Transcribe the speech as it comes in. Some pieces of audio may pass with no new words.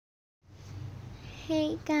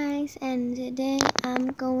Hey guys, and today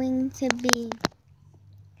I'm going to be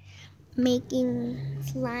making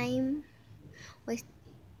slime with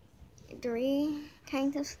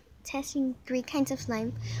testing three kinds of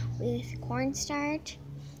slime with cornstarch.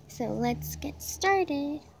 So let's get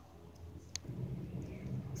started.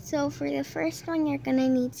 So for the first one, you're gonna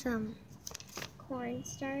need some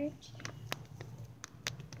cornstarch.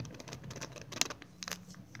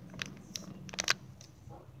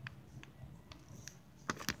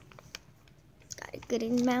 Got a good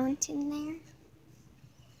amount in there.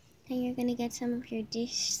 And you're gonna get some of your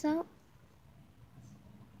dish soap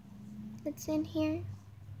that's in here.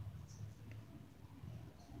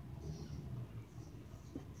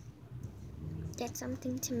 Get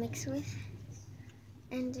something to mix with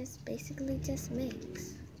and just basically just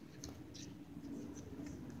mix.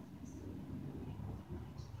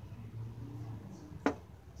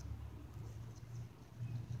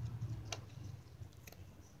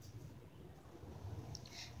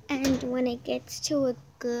 And when it gets to a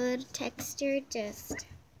good texture, just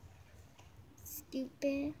scoop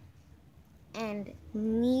it and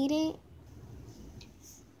knead it.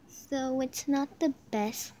 So it's not the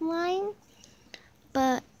best slime,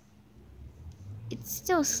 but it's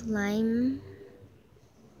still slime,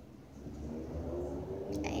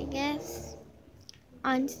 I guess.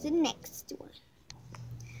 On to the next one.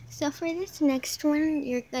 So for this next one,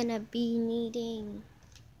 you're gonna be needing,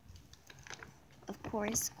 of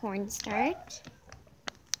course, cornstarch.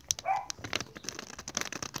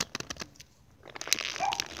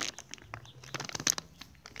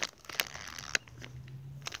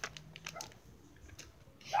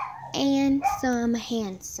 And some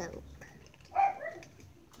hand soap.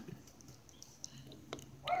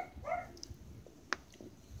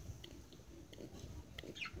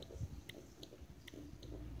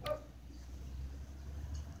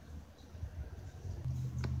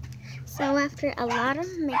 So after a lot of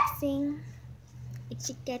mixing, it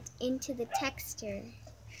should get into the texture.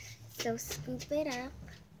 So scoop it up.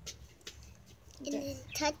 And then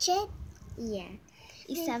touch it? Yeah.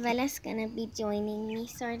 Isabella's gonna be joining me,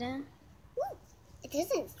 sorta. Ooh, it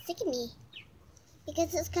doesn't stick to me.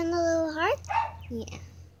 Because it's kind of a little hard? Yeah.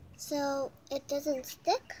 So it doesn't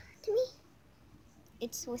stick to me?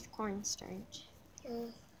 It's with cornstarch.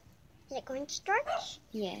 Is it cornstarch?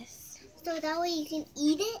 Yes. So that way you can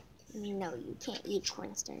eat it? No, you can't eat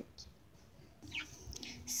cornstarch.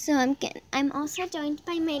 So I'm also joined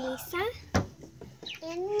by Melissa.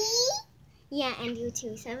 And me? Yeah, and you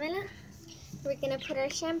too, Isabella. We're gonna put our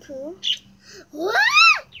shampoo. What?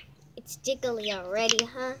 It's jiggly already,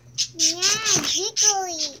 huh? Yeah,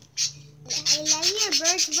 jiggly. I love your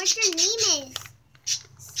birds. What's your name is?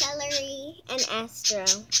 Celery and Astro.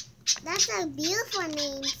 That's a beautiful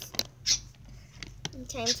name.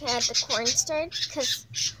 Time to add the cornstarch because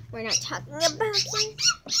we're not talking about it.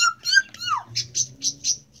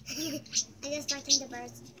 I just talking the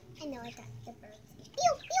birds. I know I got the birds.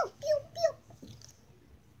 Pew, pew, pew, pew.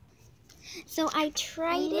 So I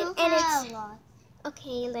tried it and it's...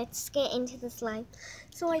 Okay, let's get into the slime.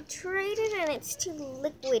 So I tried it and it's too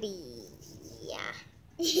liquidy. Yeah.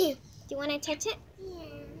 Do you want to touch it?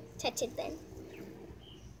 Yeah. Touch it then.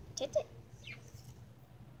 Touch it.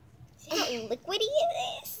 See how liquidy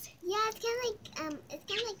it is? Yeah, it's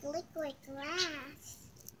kind of like liquid glass.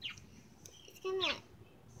 It's kind of,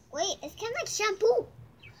 wait, it's kind of like shampoo.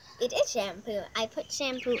 It is shampoo. I put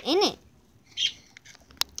shampoo in it.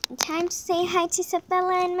 Time to say hi to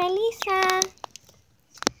Isabella and Melissa.